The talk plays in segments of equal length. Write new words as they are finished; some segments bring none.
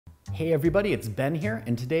Hey everybody, it's Ben here,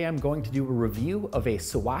 and today I'm going to do a review of a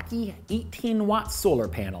Suaoki 18-watt solar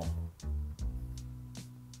panel.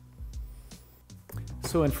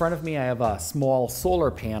 So in front of me I have a small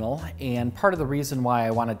solar panel, and part of the reason why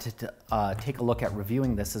I wanted to take a look at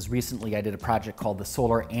reviewing this is recently I did a project called the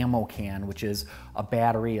solar ammo can, which is a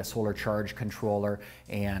battery, a solar charge controller,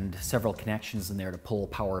 and several connections in there to pull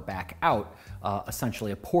power back out.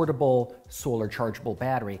 Essentially a portable solar chargeable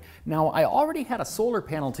battery. Now I already had a solar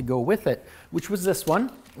panel to go with it, which was this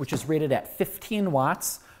one, which is rated at 15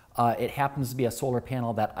 watts. It happens to be a solar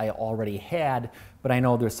panel that I already had, but I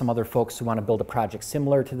know there's some other folks who want to build a project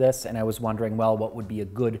similar to this, and I was wondering, well, what would be a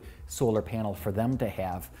good solar panel for them to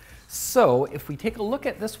have? So if we take a look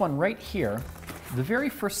at this one right here, the very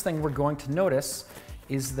first thing we're going to notice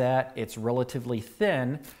is that it's relatively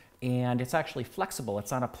thin and it's actually flexible.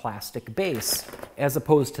 It's on a plastic base, as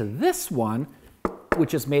opposed to this one,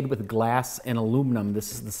 which is made with glass and aluminum.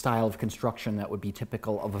 This is the style of construction that would be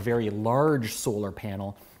typical of a very large solar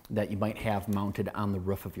panel that you might have mounted on the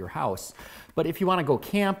roof of your house. But if you want to go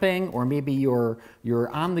camping, or maybe you're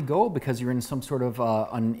on the go because you're in some sort of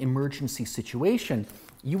an emergency situation,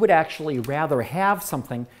 you would actually rather have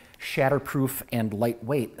something shatterproof and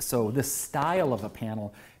lightweight. So this style of a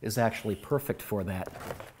panel is actually perfect for that.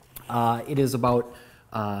 It is about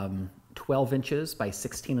 12 inches by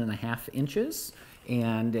 16.5 inches.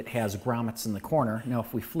 And it has grommets in the corner. Now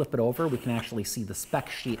if we flip it over, we can actually see the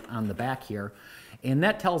spec sheet on the back here. And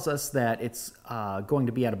that tells us that it's going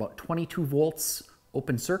to be at about 22 volts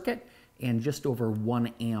open circuit and just over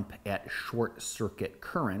 1 amp at short circuit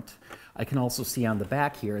current. I can also see on the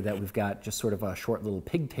back here that we've got just sort of a short little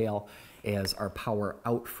pigtail as our power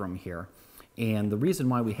out from here. And the reason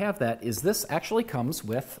why we have that is this actually comes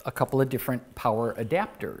with a couple of different power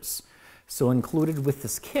adapters. So included with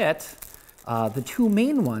this kit, the two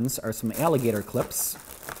main ones are some alligator clips,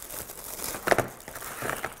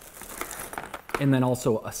 and then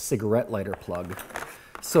also a cigarette lighter plug.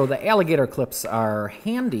 So the alligator clips are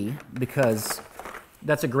handy because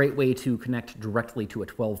that's a great way to connect directly to a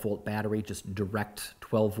 12-volt battery, just direct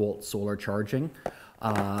 12-volt solar charging.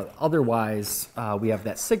 Otherwise, we have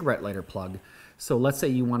that cigarette lighter plug. So let's say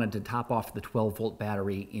you wanted to top off the 12-volt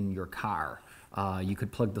battery in your car. You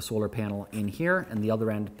could plug the solar panel in here and the other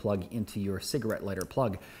end plug into your cigarette lighter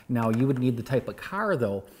plug. Now you would need the type of car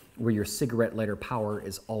though where your cigarette lighter power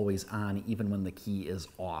is always on even when the key is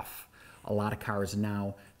off. A lot of cars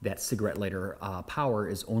now, that cigarette lighter power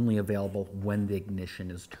is only available when the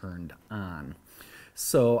ignition is turned on.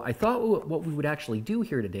 So I thought what we would actually do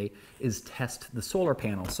here today is test the solar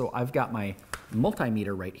panel. So I've got my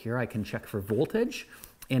multimeter right here. I can check for voltage.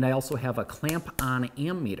 And I also have a clamp-on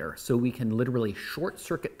ammeter, so we can literally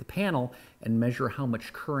short-circuit the panel and measure how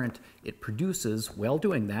much current it produces while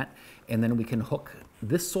doing that, and then we can hook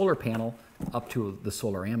this solar panel up to the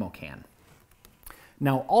solar ammo can.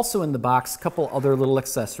 Now, also in the box, a couple other little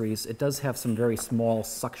accessories. It does have some very small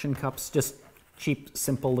suction cups, just cheap,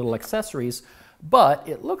 simple little accessories, but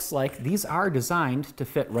it looks like these are designed to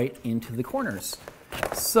fit right into the corners.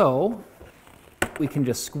 So we can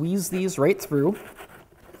just squeeze these right through.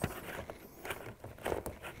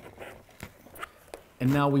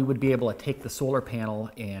 And now we would be able to take the solar panel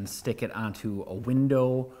and stick it onto a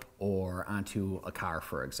window or onto a car,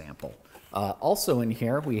 for example. Also in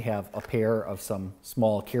here, we have a pair of some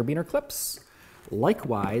small carabiner clips.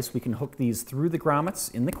 Likewise, we can hook these through the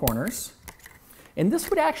grommets in the corners. And this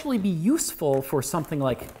would actually be useful for something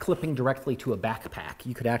like clipping directly to a backpack.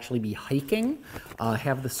 You could actually be hiking,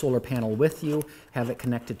 have the solar panel with you, have it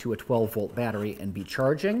connected to a 12-volt battery and be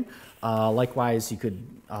charging. Likewise, you could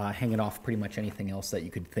hang it off pretty much anything else that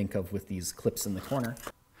you could think of with these clips in the corner.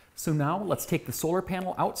 So now let's take the solar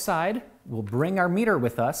panel outside, we'll bring our meter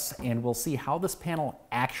with us, and we'll see how this panel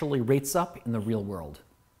actually rates up in the real world.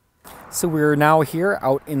 So we're now here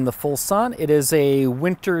out in the full sun. It is a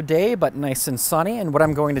winter day, but nice and sunny. And what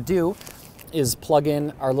I'm going to do is plug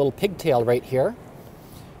in our little pigtail right here.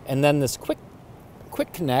 And then this quick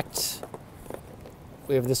connect.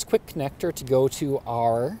 We have this quick connector to go to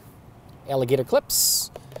our alligator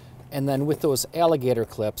clips. And then with those alligator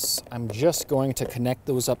clips, I'm just going to connect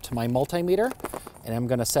those up to my multimeter. And I'm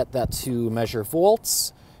going to set that to measure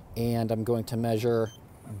volts. And I'm going to measure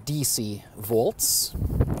DC volts.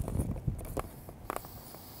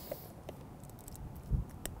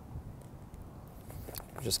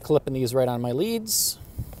 Just clipping these right on my leads,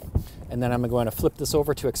 and then I'm going to flip this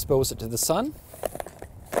over to expose it to the sun.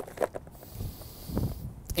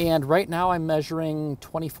 And right now I'm measuring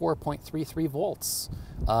 24.33 volts.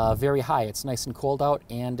 Very high. It's nice and cold out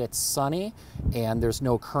and it's sunny and there's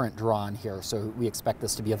no current drawn here, so we expect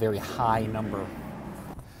this to be a very high number.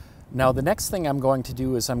 Now the next thing I'm going to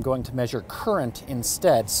do is I'm going to measure current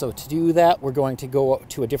instead. So to do that, we're going to go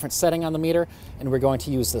to a different setting on the meter, and we're going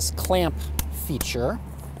to use this clamp feature.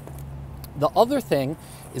 The other thing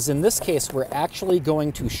is, in this case, we're actually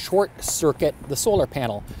going to short circuit the solar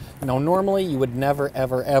panel. Now normally you would never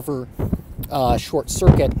ever short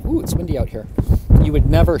circuit, ooh, it's windy out here. You would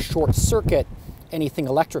never short circuit anything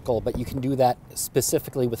electrical, but you can do that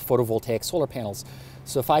specifically with photovoltaic solar panels.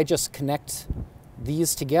 So if I just connect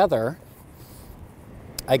these together,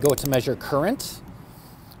 I go to measure current,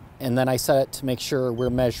 and then I set it to make sure we're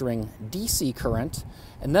measuring DC current.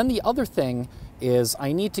 And then the other thing is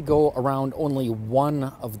I need to go around only one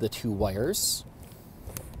of the two wires.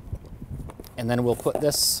 And then we'll put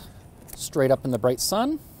this straight up in the bright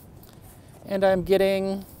sun. And I'm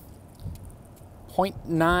getting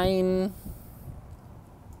 0.9,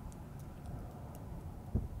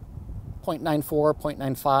 0.94,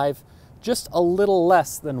 0.95, just a little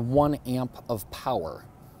less than 1 amp of power.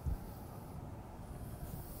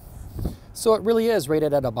 So it really is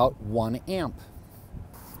rated at about 1 amp.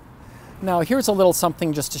 Now here's a little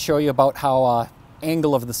something just to show you about how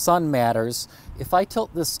angle of the sun matters. If I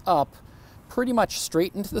tilt this up pretty much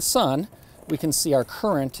straight into the sun, we can see our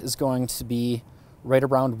current is going to be right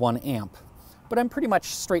around 1 amp. But I'm pretty much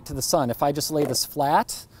straight to the sun. If I just lay this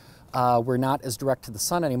flat, we're not as direct to the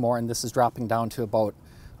sun anymore, and this is dropping down to about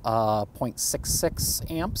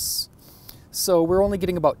 0.66 amps. So we're only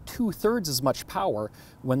getting about 2/3 as much power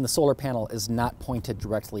when the solar panel is not pointed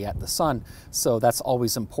directly at the sun. So that's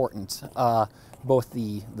always important, both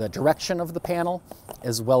the direction of the panel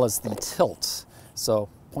as well as the tilt. So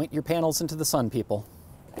point your panels into the sun, people.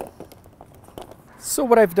 So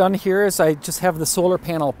what I've done here is I just have the solar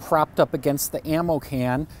panel propped up against the ammo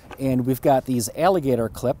can, and we've got these alligator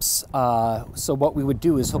clips. So what we would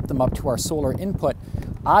do is hook them up to our solar input.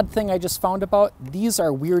 Odd thing I just found about, these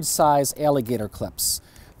are weird size alligator clips.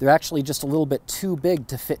 They're actually just a little bit too big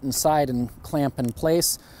to fit inside and clamp in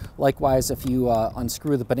place. Likewise, if you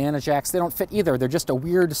unscrew the banana jacks, they don't fit either. They're just a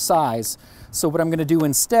weird size. So what I'm going to do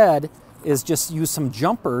instead is just use some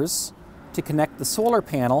jumpers to connect the solar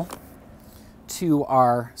panel to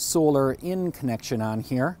our solar in connection on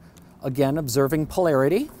here. Again, observing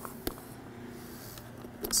polarity.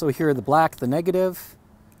 So here the black, the negative,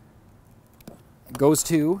 goes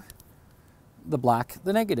to the black,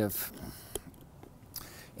 the negative.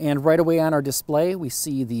 And right away on our display, we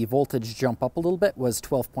see the voltage jump up a little bit, was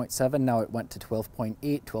 12.7, now it went to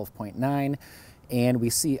 12.8, 12.9, and we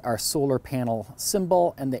see our solar panel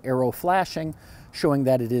symbol and the arrow flashing, showing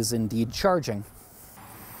that it is indeed charging.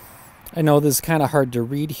 I know this is kind of hard to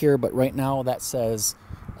read here, but right now that says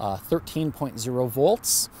 13.0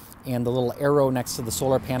 volts, and the little arrow next to the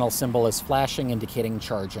solar panel symbol is flashing, indicating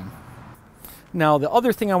charging. Now the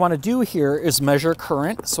other thing I want to do here is measure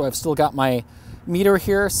current. So I've still got my meter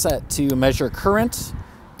here set to measure current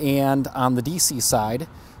and on the DC side.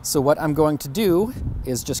 So what I'm going to do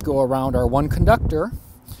is just go around our one conductor.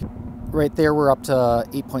 Right there we're up to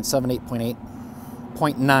 8.7, 8.8,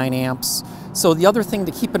 0.9 amps. So the other thing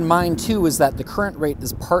to keep in mind too is that the current rate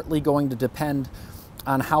is partly going to depend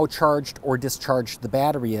on how charged or discharged the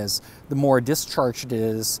battery is. The more discharged it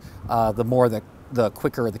is, the more the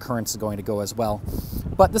quicker the current is going to go as well.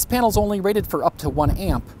 But this panel is only rated for up to 1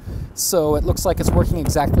 amp, so it looks like it's working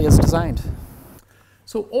exactly as designed.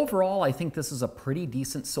 So overall, I think this is a pretty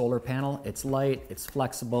decent solar panel. It's light, it's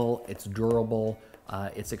flexible, it's durable,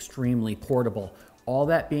 it's extremely portable. All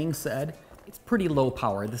that being said, it's pretty low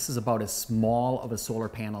power. This is about as small of a solar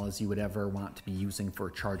panel as you would ever want to be using for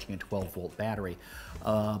charging a 12-volt battery.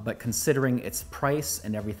 But considering its price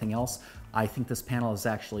and everything else, I think this panel is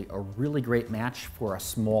actually a really great match for a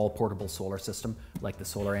small portable solar system like the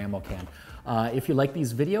solar ammo can. If you like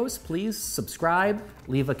these videos, please subscribe,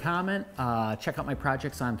 leave a comment, check out my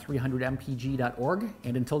projects on 300mpg.org,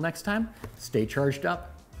 and until next time, stay charged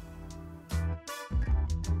up.